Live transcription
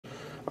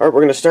Alright,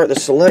 we're going to start the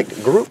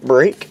select group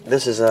break.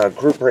 This is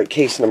group break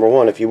case number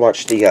 1. If you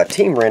watched the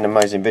team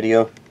randomizing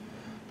video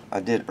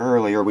I did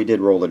earlier, we did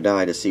roll the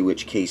die to see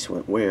which case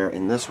went where,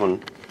 and this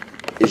one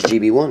is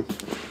GB1.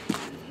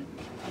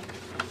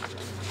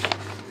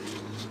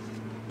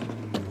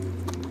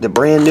 The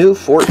brand new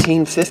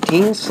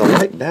 14-15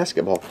 select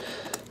basketball.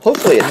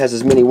 Hopefully it has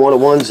as many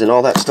one-on-ones and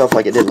all that stuff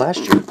like it did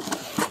last year.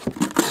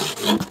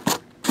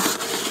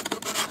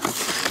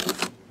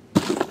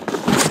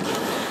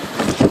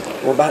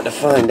 We're about to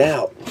find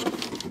out.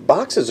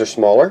 Boxes are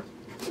smaller.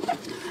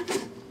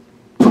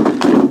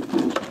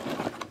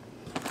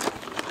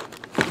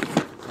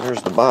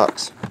 There's the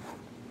box.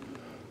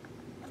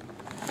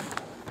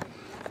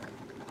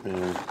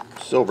 And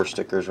silver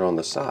stickers are on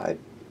the side.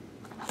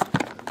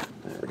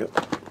 There we go.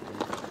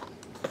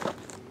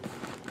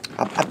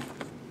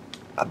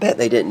 I bet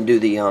they didn't do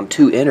the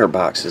 2 inner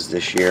boxes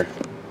this year.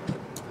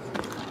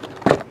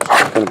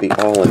 It's going to be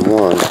all in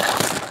one.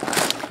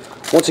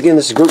 Once again,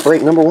 this is group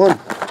break number 1.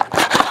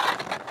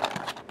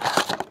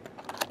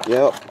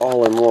 Yep,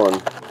 all in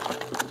one.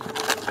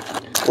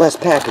 Less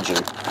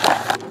packaging.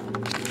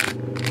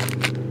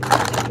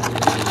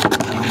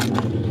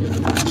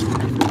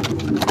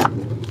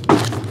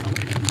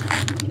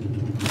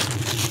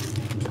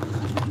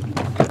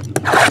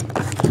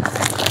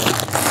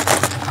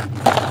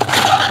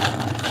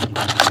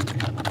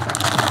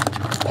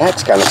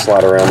 Packs kind of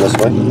slide around this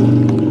way.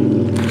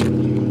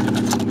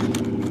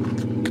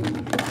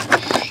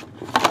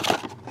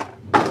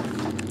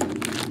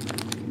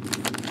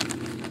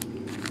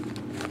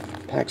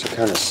 Packs are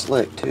kind of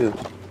slick too.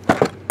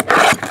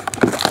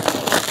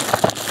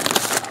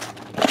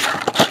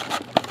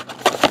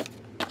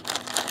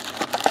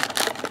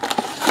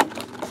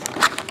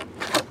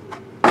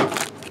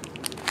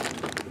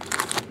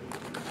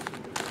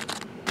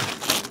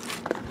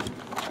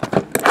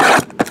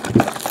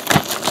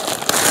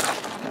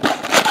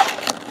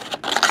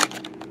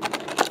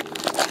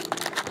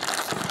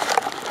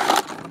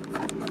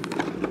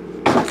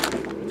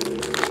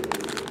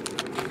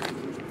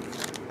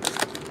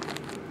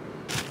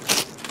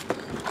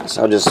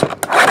 So I'll just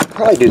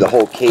probably do the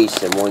whole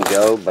case in one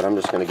go, but I'm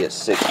just going to get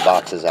 6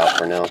 boxes out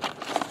for now.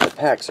 The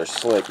packs are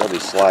slick, they'll be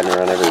sliding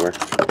around everywhere.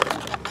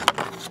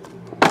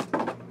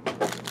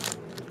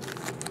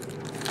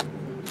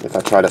 If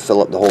I try to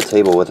fill up the whole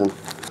table with them.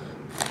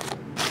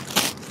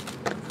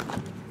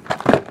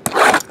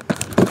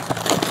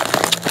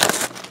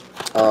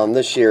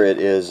 This year it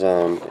is,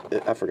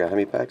 I forgot how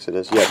many packs it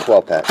is. Yeah,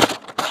 12 packs.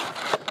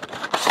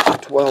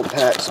 12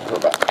 packs per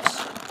box.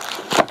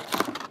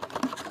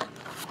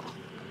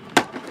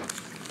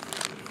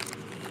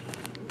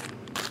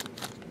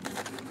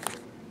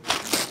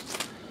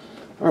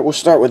 Alright, we'll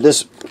start with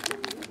this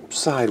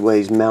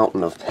sideways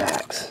mountain of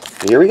packs.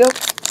 Here we go.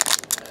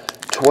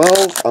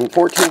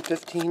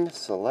 14-15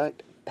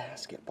 select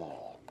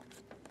basketball.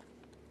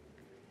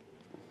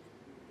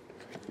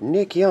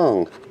 Nick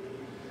Young.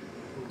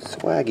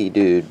 Swaggy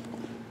dude.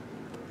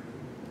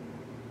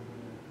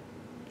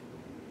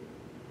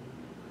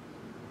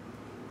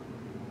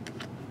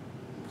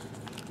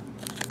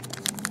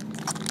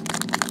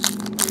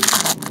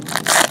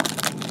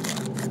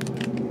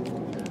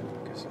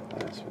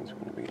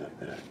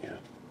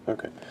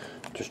 Okay,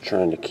 just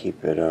trying to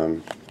keep it,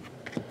 you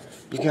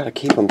gotta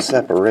keep them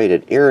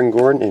separated. Aaron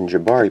Gordon and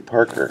Jabari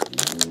Parker.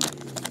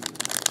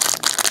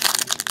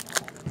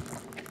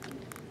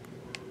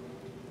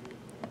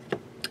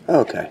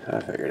 Okay, I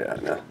figured it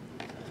out now.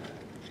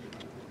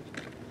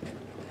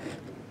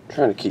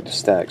 Trying to keep the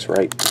stacks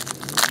right.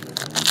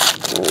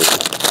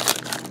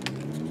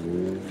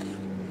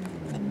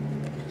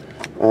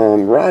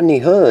 Rodney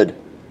Hood.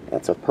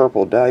 That's a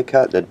purple die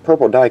cut. The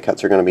purple die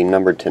cuts are going to be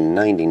numbered to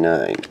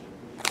 99.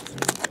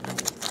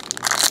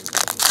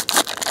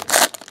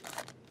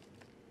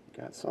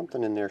 Got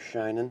something in there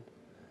shining.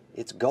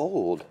 It's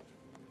gold.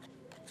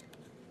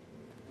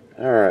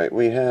 Alright,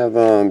 we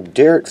have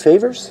Derek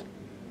Favors.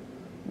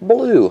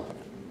 Blue.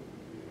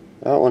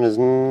 That one is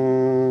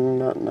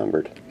not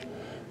numbered.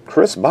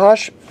 Chris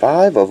Bosh,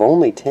 5 of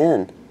only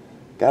 10.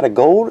 Got a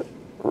gold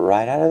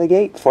right out of the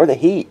gate for the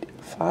Heat.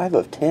 5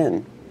 of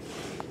 10.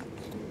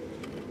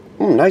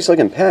 Nice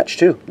looking patch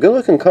too. Good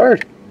looking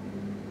card.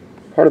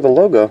 Part of the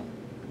logo.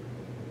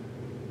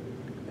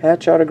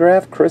 Patch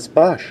autograph, Chris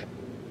Bosh.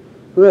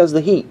 Who has the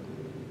Heat?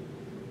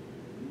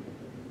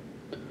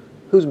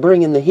 Who's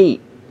bringing the Heat?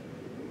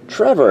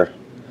 Trevor.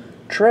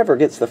 Trevor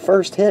gets the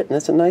first hit, and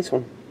that's a nice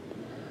one.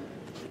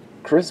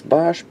 Chris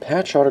Bosh,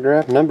 patch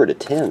autograph, numbered to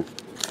 10.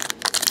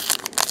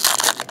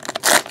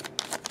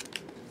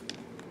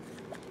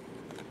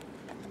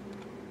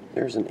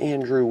 There's an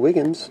Andrew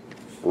Wiggins,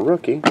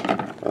 rookie.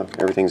 Oh,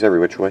 everything's every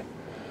which way.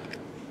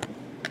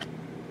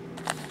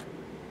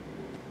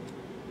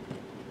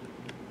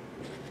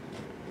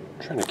 I'm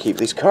trying to keep,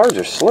 these cards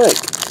are slick.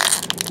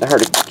 They're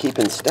hard to keep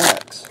in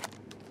stacks.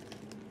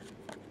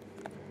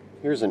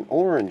 Here's an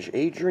orange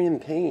Adrian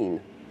Payne.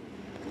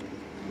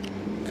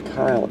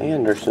 Kyle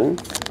Anderson.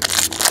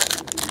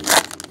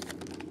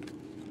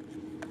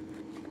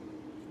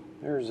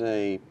 There's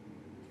a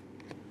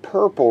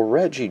purple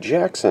Reggie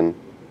Jackson.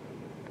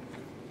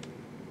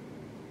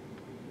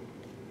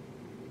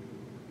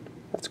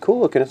 That's cool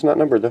looking. It's not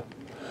numbered though.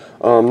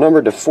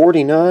 Numbered to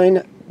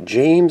 49,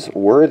 James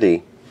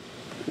Worthy.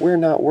 We're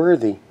not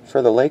worthy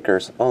for the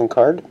Lakers. On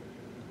card.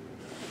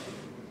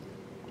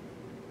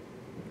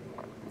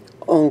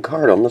 On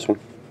card on this one.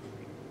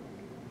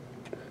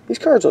 These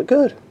cards look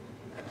good.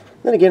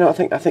 Then again, I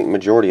think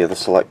majority of the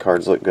select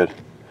cards look good.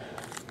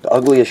 The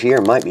ugliest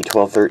year might be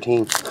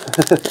 12-13.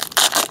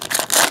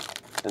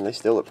 And they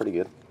still look pretty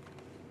good.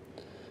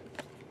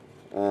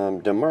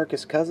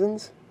 DeMarcus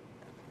Cousins.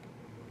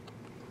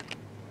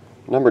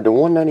 Numbered to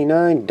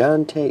 199,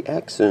 Dante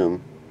Exum.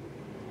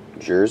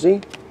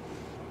 Jersey.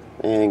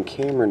 And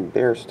Cameron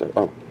Bairstow.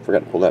 Oh,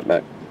 forgot to pull that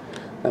back.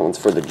 That one's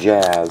for the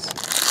Jazz.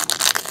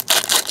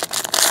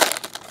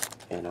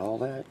 And all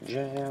that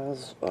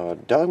jazz.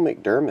 Doug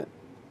McDermott.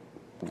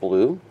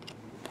 Blue.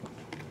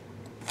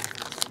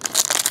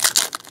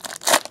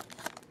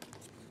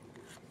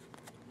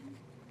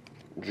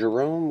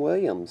 Jerome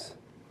Williams.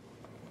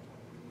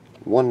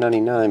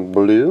 199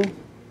 blue.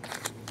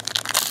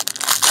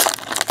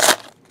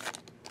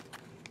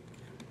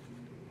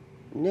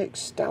 Nick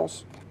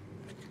Stauskas.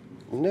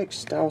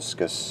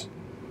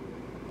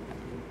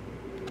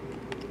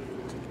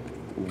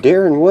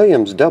 Darren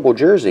Williams double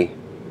jersey.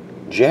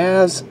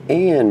 Jazz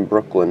and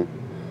Brooklyn.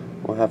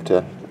 We'll have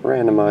to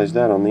randomize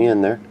that on the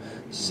end there.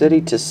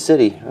 City to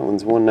City. That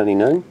one's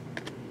 199.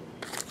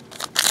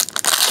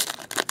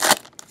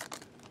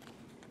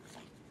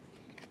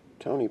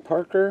 Tony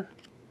Parker.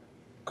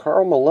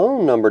 Karl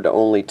Malone numbered to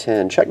only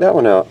 10. Check that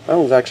one out. That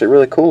one's actually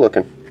really cool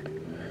looking.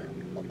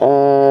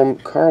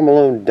 Karl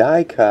Malone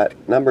die cut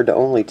numbered to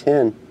only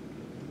 10.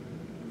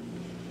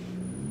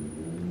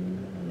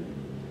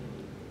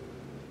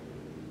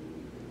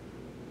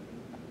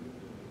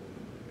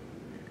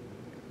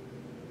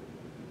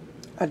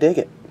 I dig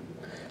it.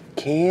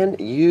 Can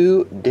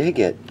you dig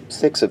it?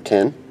 6 of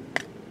 10.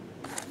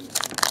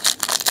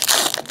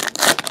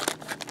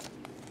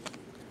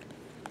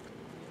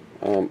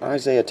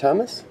 Isaiah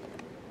Thomas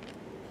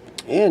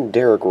and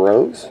Derrick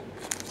Rose.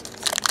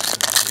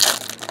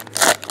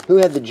 Who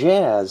had the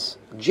Jazz?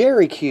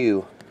 Jerry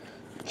Q.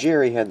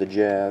 Jerry had the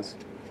Jazz.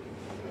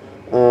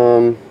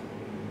 I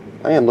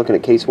am looking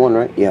at case 1,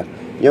 right? Yeah.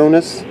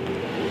 Jonas.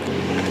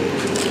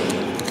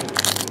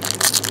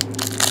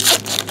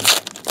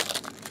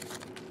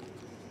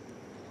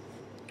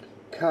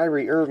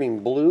 Kyrie Irving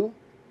blue.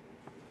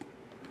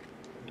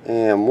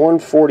 And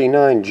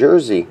 149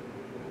 jersey.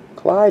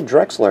 Clyde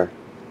Drexler.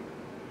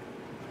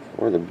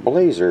 For the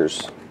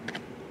Blazers.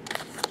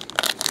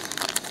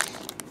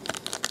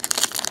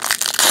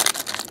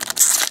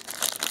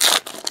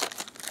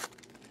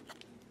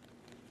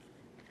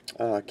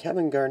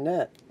 Kevin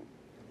Garnett.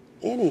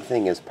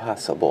 Anything is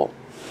possible.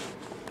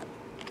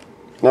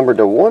 Numbered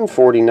to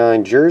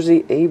 149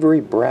 jersey,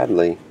 Avery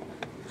Bradley.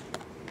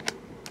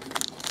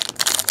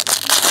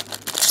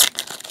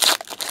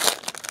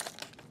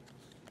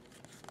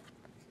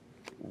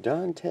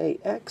 Dante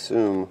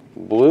Exum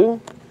blue.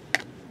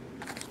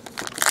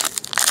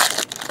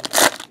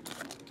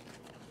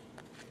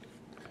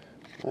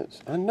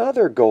 That's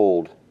another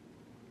gold.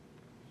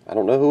 I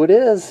don't know who it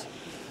is,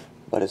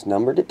 but it's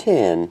numbered to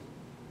 10.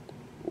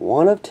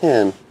 1 of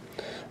 10.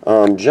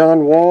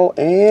 John Wall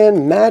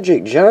and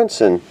Magic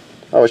Johnson.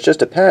 Oh, it's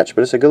just a patch,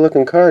 but it's a good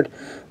looking card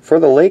for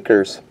the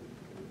Lakers.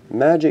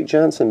 Magic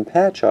Johnson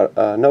patch,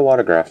 no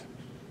autograph.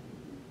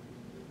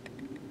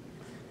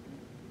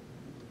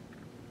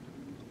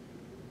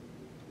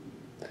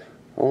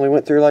 Only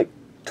went through like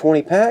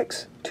 20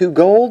 packs. 2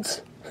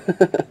 golds.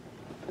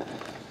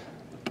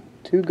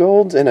 2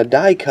 golds and a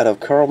die cut of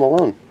Karl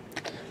Malone.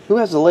 Who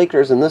has the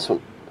Lakers in this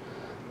one?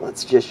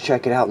 Let's just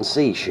check it out and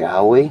see,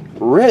 shall we?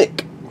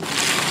 Rick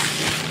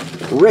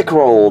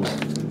rolled.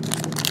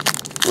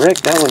 Rick,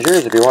 that one's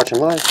yours if you're watching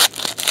live.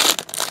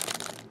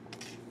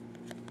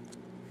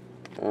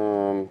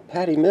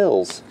 Patty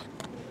Mills.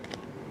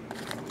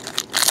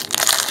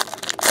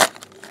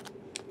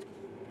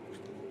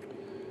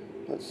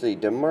 Let's see,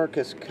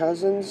 DeMarcus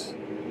Cousins.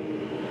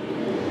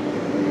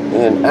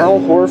 And Al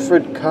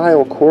Horford,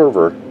 Kyle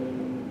Korver.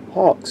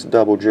 Hawks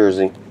double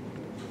jersey.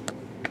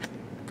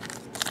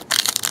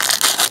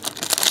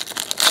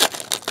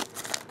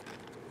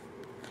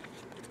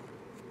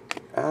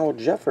 Al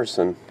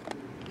Jefferson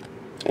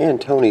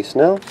and Tony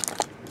Snell.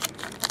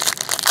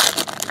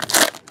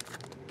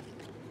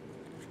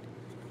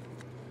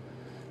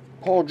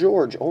 Paul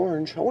George,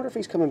 orange. I wonder if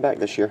he's coming back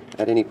this year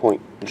at any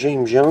point.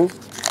 James Young.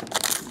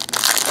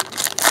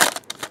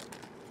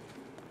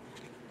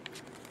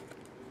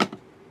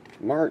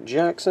 Mark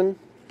Jackson.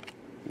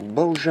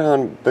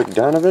 Bojan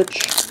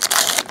Bogdanovic.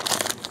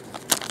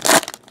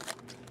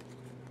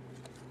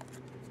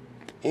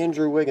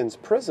 Andrew Wiggins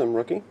Prism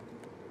rookie.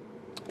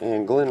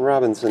 And Glenn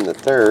Robinson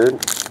III.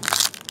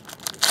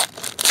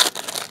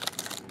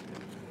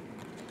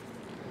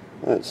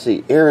 Let's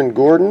see, Aaron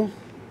Gordon,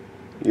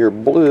 your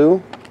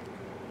blue.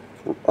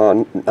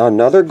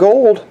 Another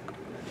gold.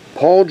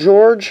 Paul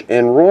George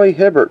and Roy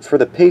Hibbert for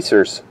the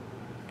Pacers.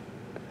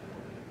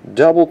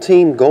 Double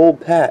team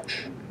gold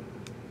patch.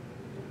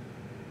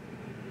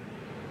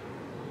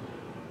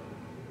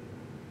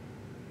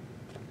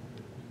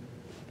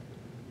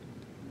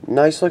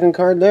 Nice looking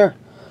card there.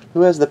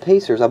 Who has the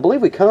Pacers? I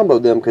believe we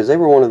comboed them because they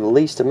were one of the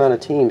least amount of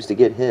teams to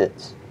get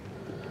hits.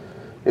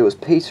 It was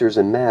Pacers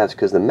and Mavs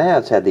because the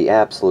Mavs had the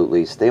absolute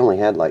least. They only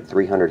had like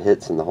 300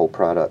 hits in the whole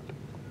product.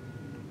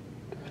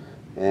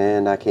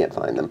 And I can't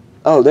find them.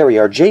 Oh, there we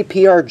are.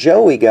 JPR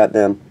Joey got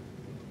them.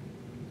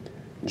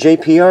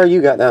 JPR,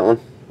 you got that one.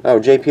 Oh,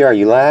 JPR,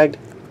 you lagged?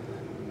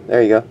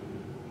 There you go.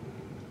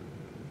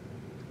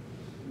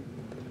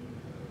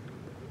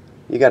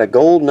 You got a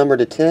gold number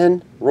to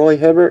 10, Roy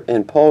Hibbert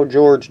and Paul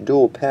George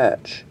dual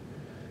patch.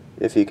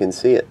 If you can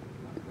see it.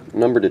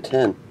 Number to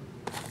 10.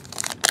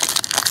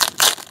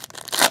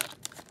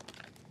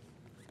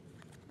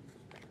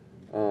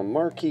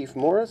 Markieff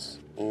Morris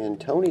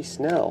and Tony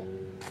Snell.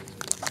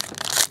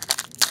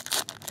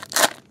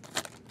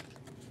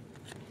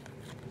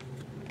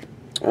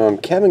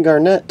 Kevin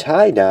Garnett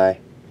tie-dye.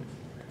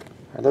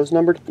 Are those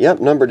numbered? Yep,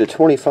 numbered to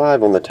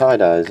 25 on the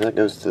tie-dyes. That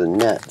goes to the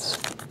Nets.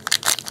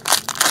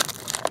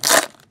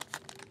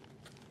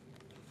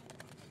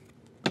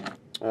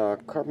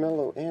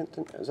 Carmelo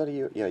Anthony. Is that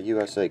a yeah,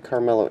 USA?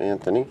 Carmelo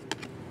Anthony.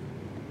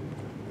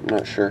 I'm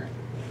not sure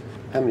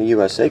how many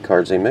USA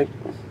cards they make.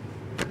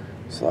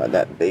 Slide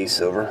that base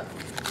over.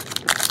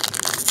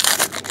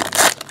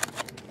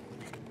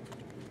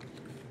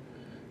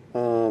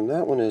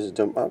 That one is,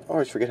 I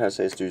always forget how to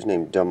say this dude's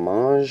name.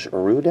 Damaj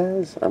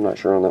Arudaz? I'm not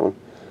sure on that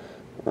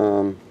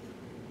one.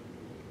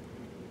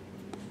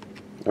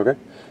 Okay.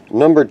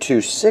 Number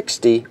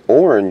 260,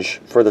 orange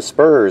for the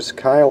Spurs.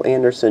 Kyle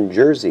Anderson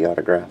jersey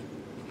autograph.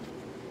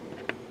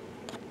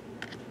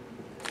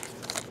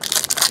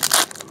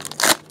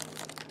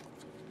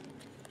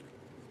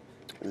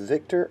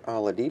 Victor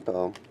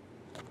Oladipo.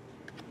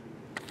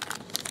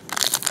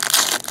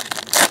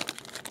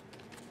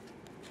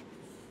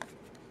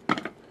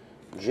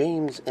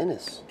 James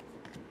Ennis.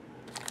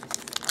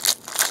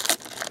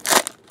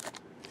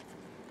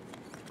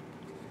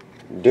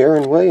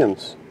 Darren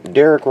Williams.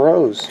 Derrick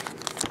Rose.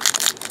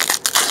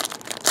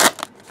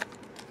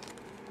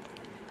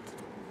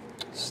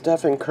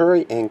 Stephen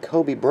Curry and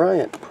Kobe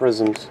Bryant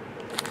prisms.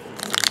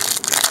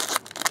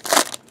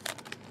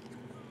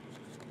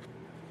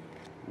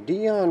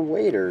 Dion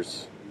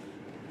Waiters.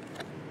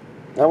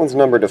 That one's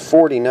numbered to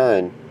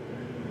 49.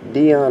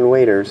 Dion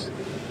Waiters.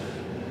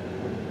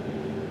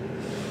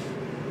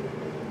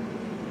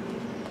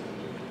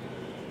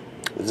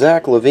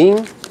 Zach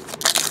LaVine.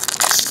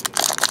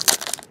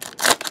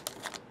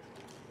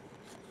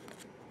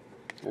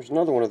 There's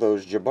another one of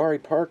those.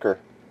 Jabari Parker.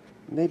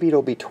 Maybe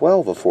it'll be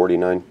 12 of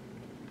 49.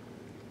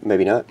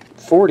 Maybe not.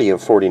 40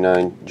 of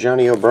 49.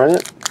 Johnny O'Brien.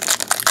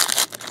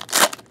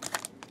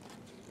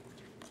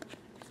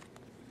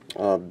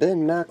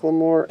 Ben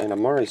McLemore and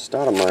Amari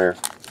Stoudemire.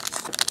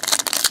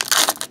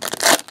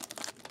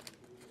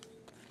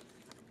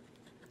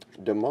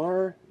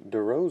 DeMar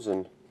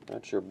DeRozan.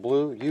 That's your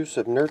blue.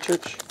 Yusuf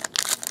Nurkic.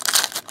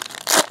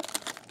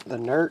 The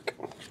Nurk.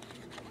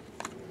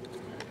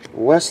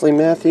 Wesley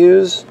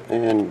Matthews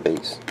and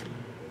base.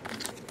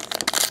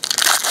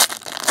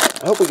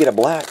 I hope we get a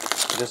black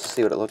just to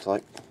see what it looks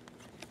like.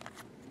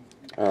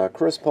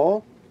 Chris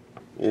Paul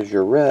is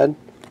your red.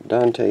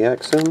 Dante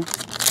Exum.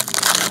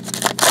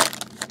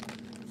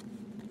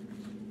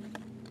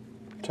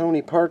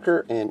 Tony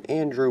Parker and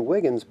Andrew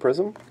Wiggins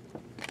prism.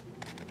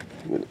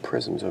 Move the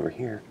prisms over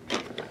here.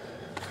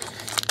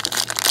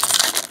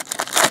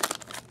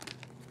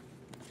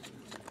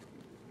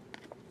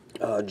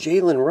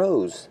 Jalen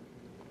Rose.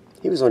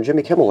 He was on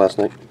Jimmy Kimmel last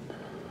night.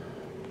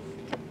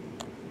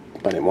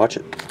 I didn't watch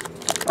it.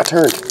 I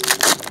turned.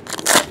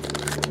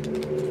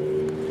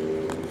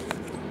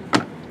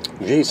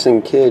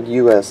 Jason Kidd,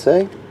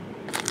 USA.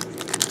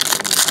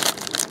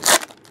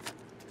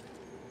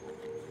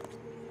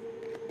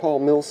 Paul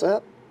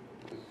Millsap.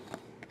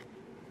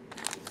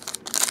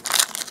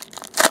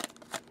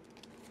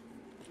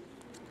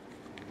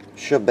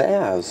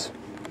 Shabazz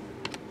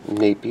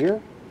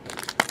Napier.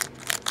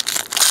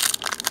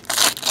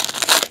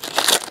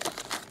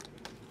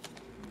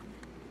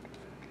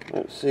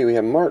 Let's see, we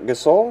have Mark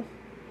Gasol.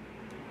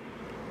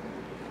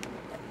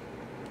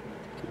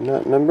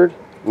 Not numbered.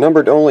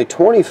 Numbered only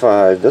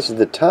 25. This is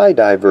the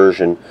tie-dye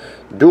version.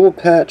 Dual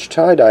patch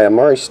tie-dye.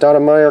 Amari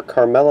Stoudemire,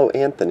 Carmelo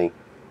Anthony.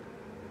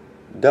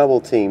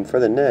 Double team for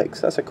the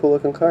Knicks. That's a cool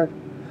looking card.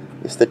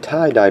 It's the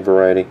tie-dye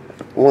variety.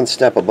 One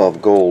step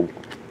above gold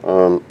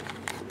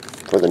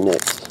for the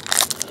Knicks.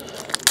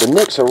 The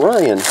Knicks are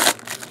Ryan.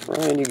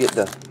 Ryan, you get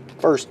the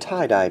first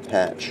tie-dye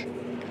patch.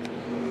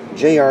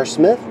 J.R.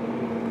 Smith.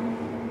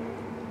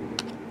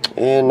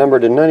 And number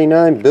to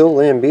 99, Bill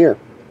Laimbeer.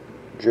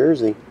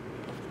 Jersey.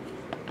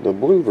 The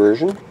blue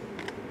version.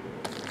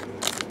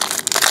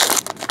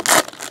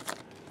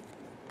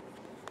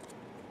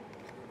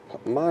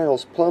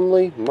 Miles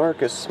Plumlee,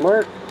 Marcus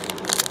Smart.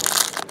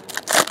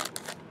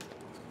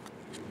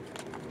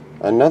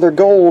 Another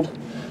gold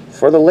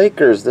for the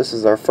Lakers. This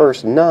is our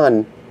first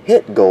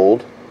non-hit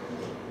gold.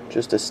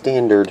 Just a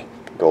standard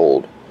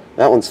gold.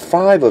 That one's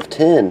 5 of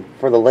 10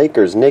 for the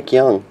Lakers, Nick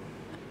Young.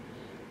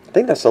 I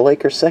think that's the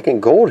Lakers'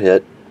 second gold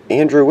hit.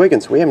 Andrew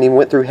Wiggins. We haven't even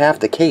went through half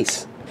the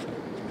case.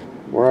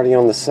 We're already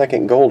on the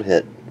second gold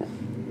hit.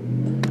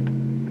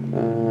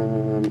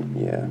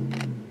 Yeah.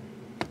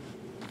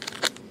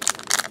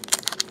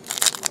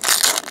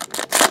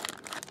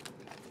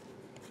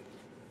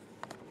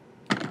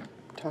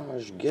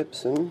 Taj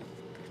Gibson.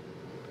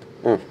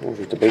 Oh, that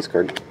was the base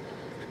card.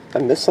 I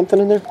missed something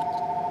in there?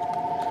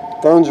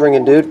 Phone's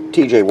ringing, dude.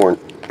 TJ Warren.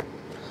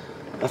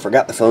 I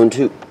forgot the phone,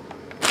 too.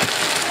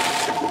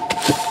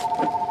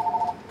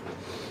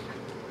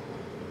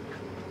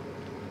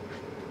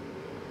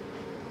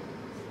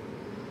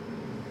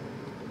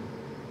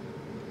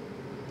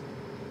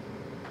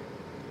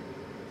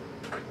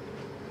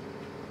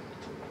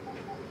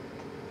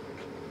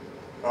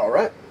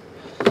 Alright.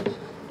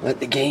 Let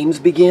the games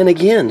begin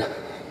again.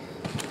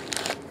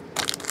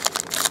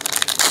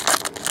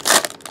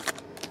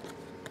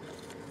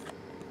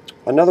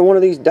 Another one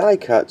of these die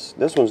cuts.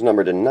 This one's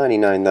numbered to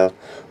 99 though.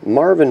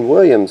 Marvin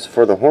Williams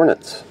for the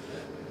Hornets.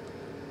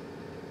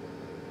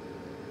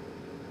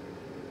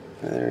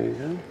 There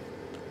you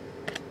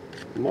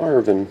go.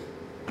 Marvin.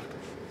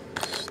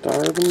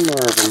 Starvin'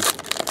 Marvin.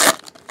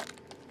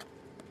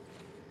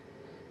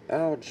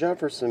 Al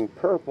Jefferson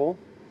purple.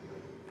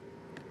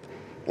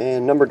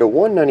 And numbered to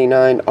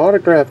 199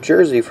 autographed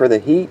jersey for the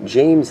Heat,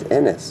 James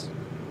Ennis.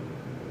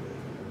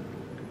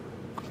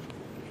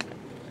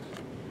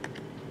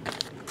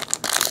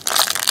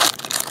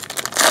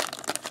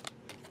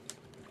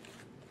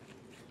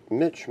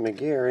 Mitch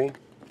McGarry,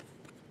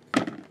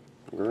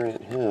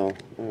 Grant Hill,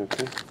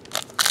 okay.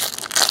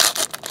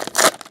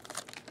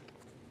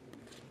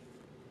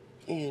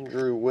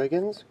 Andrew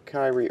Wiggins,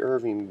 Kyrie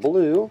Irving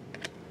blue.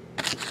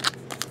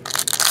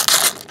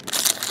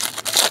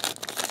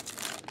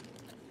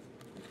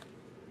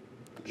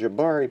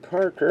 Jabari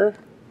Parker,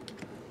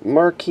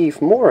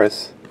 Markieff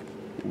Morris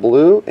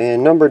blue,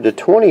 and numbered to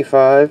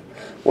 25,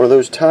 one of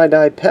those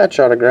tie-dye patch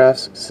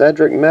autographs,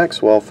 Cedric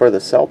Maxwell for the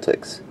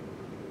Celtics.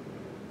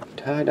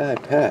 Tie-dye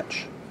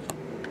patch.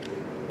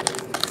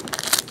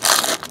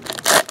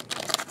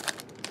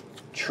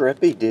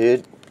 Trippy,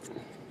 dude.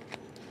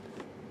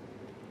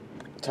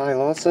 Ty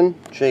Lawson,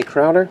 Jay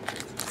Crowder.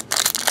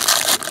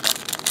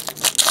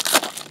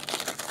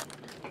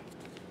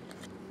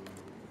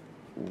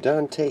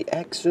 Dante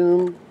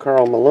Exum,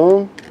 Karl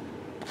Malone.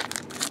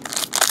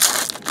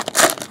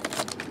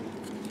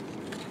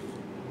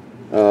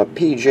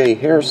 PJ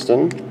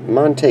Hairston,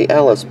 Monte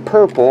Ellis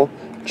purple.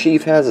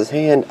 Chief has his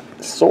hand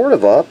sort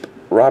of up.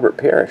 Robert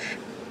Parrish.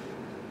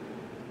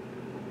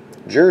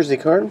 Jersey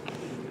card.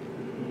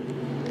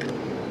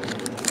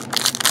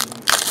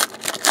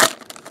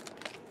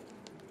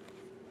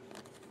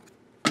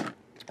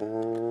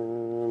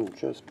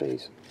 Just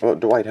base. Oh,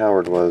 Dwight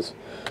Howard was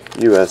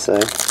USA.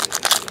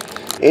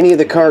 Any of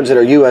the cards that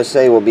are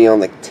USA will be on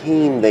the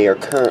team they are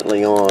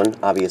currently on,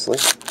 obviously.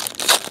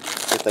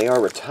 If they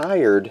are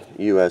retired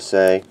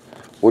USA,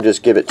 we'll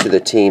just give it to the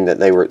team that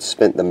they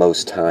spent the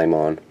most time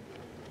on.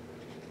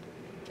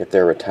 If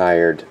they're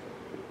retired,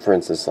 for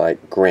instance,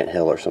 like Grant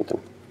Hill or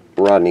something.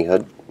 Rodney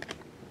Hood.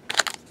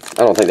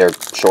 I don't think they're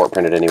short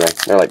printed anyway.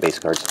 They're like base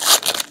cards.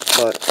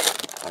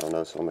 But, I don't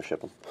know, so I'm going to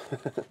ship them.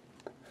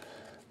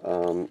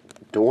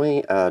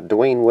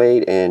 Dwayne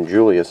Wade and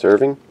Julius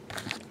Erving.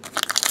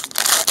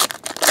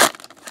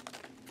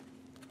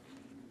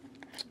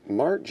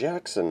 Mark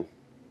Jackson.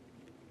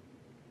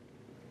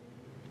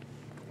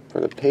 For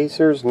the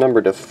Pacers,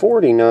 numbered to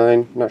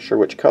 49. Not sure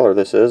which color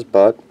this is,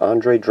 but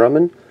Andre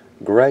Drummond.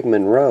 Greg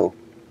Monroe.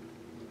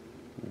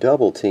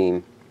 Double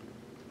team.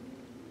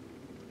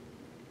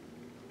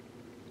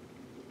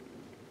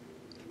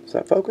 Is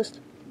that focused?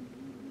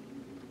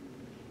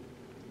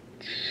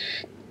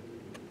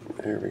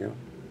 There we go.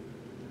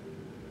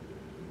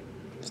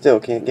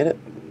 Still can't get it.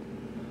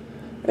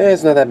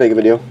 It's not that big of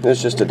a deal.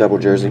 It's just a double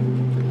jersey.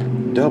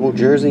 Double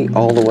jersey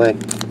all the way.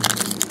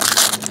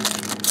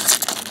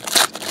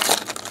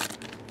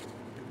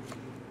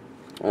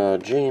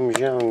 James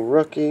Young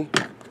rookie.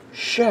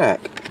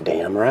 Shaq.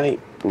 Damn right.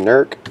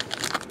 Nurk.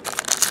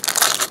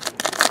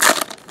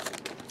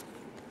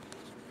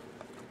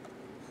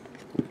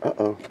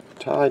 Uh-oh.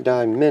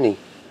 Tie-dye mini.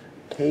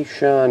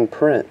 Tayshaun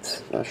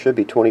Prince. That should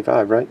be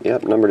 25, right?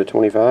 Yep, number to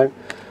 25.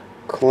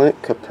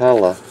 Clint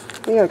Capella.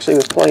 He actually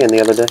was playing the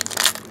other day.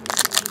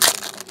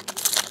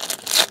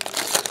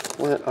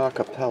 Clint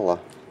Acapella.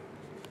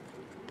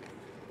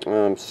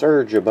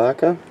 Serge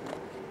Ibaka.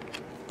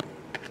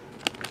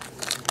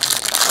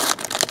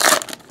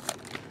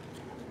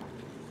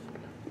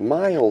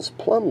 Miles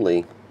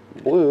Plumlee,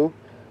 blue.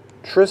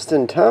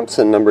 Tristan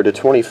Thompson, number to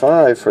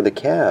 25 for the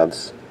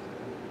Cavs.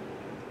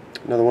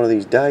 Another one of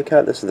these die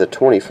cut. This is the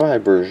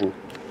 25 version.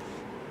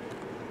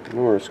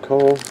 Norris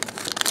Cole.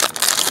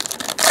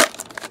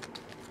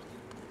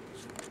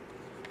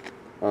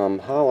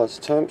 Hollis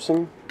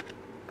Thompson.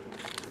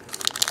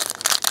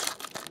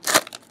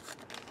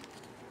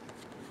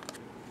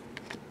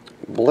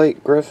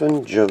 Blake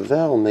Griffin,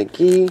 JaVale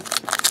McGee.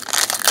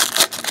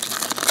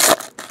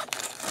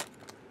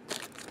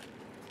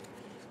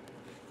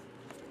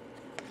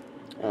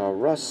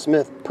 Russ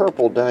Smith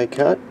purple die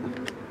cut.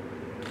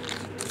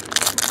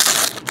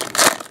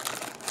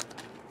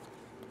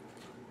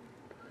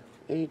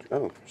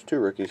 Oh, there's two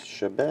rookies.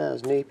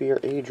 Shabazz Napier,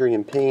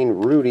 Adrian Payne,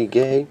 Rudy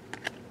Gay.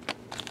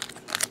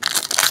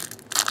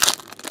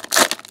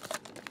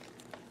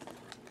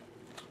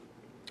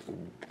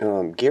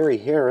 Gary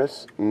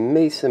Harris,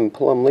 Mason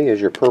Plumlee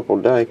is your purple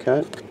die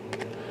cut.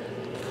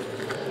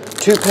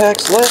 2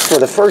 packs left for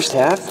the first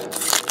half.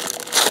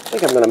 I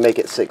think I'm going to make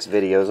it 6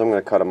 videos. I'm going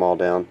to cut them all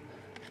down.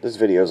 This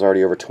video is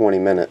already over 20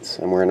 minutes,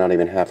 and we're not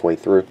even halfway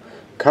through.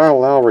 Kyle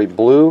Lowry,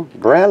 blue.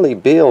 Bradley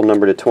Beal,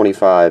 number to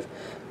 25.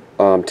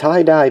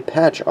 Tie-dye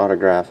patch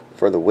autograph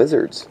for the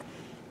Wizards.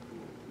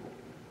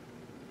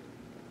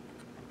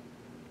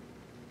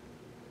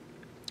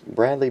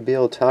 Bradley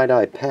Beal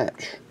tie-dye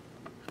patch.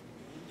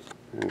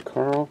 And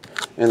Carl.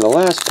 And the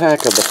last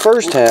pack of the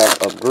first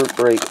half of group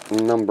break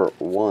number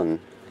 1.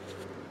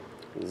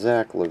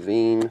 Zach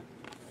LaVine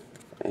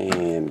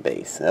and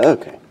base.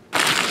 Okay.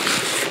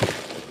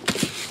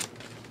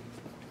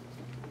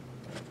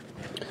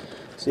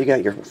 So you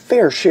got your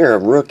fair share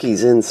of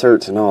rookies,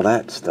 inserts, and all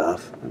that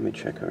stuff. Let me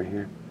check over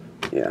here.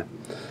 Yeah.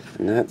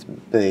 And that's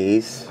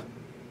base.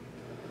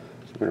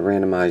 I'm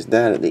going to randomize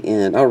that at the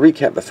end. I'll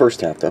recap the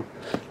first half, though.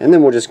 And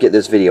then we'll just get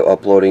this video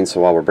uploading, so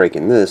while we're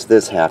breaking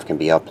this half can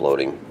be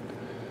uploading.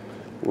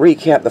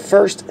 Recap the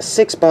first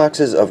 6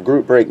 boxes of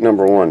group break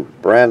number 1.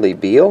 Bradley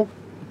Beal,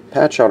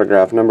 patch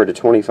autograph number to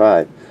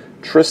 25.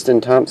 Tristan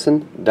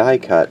Thompson, die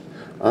cut.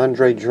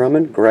 Andre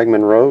Drummond, Greg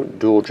Monroe,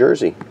 dual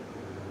jersey.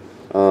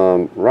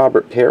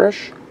 Robert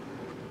Parrish,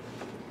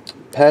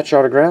 patch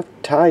autograph,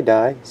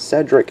 tie-dye,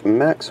 Cedric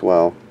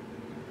Maxwell.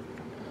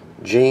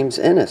 James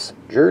Ennis,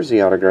 jersey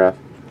autograph.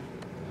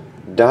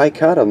 Die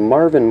cut of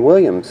Marvin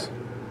Williams.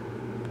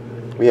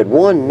 We had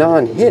 1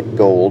 non-hit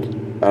gold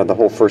out of the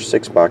whole first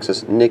 6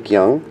 boxes. Nick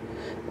Young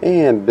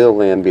and Bill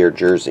Laimbeer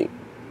jersey.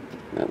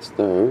 That's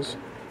those.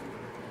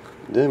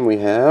 Then we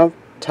have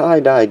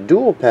tie-dye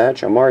dual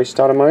patch, Amari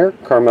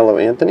Stoudemire, Carmelo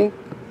Anthony.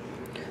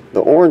 The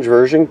orange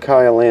version,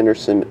 Kyle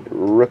Anderson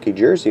rookie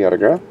jersey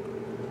autograph.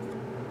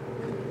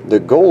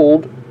 The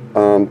gold,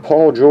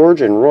 Paul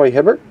George and Roy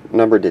Hibbert,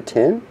 numbered to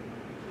 10.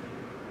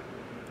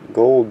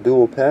 Gold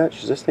dual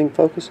patch. Is this thing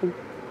focusing?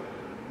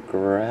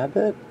 Grab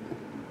it.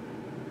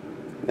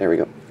 There we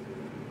go.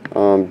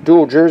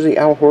 Dual jersey,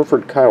 Al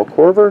Horford, Kyle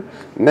Korver.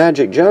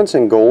 Magic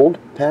Johnson gold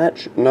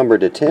patch, numbered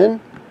to 10.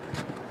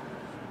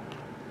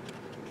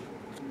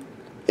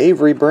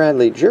 Avery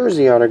Bradley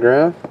jersey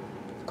autograph.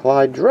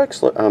 Clyde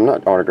Drexler,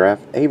 not autograph.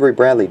 Avery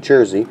Bradley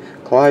jersey.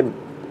 Clyde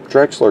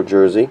Drexler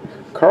jersey.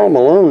 Karl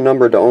Malone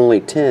numbered to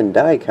only 10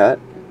 die cut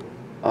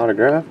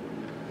autograph.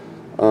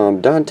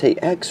 Dante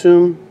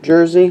Exum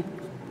jersey.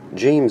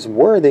 James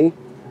Worthy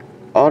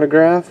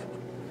autograph.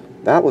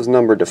 That was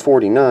numbered to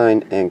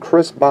 49, and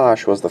Chris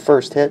Bosh was the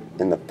first hit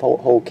in the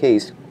whole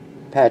case.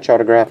 Patch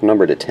autograph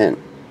numbered to 10.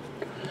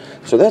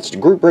 So that's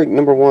group break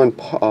number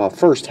 1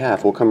 first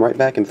half. We'll come right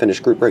back and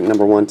finish group break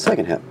number 1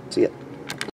 second half. See ya.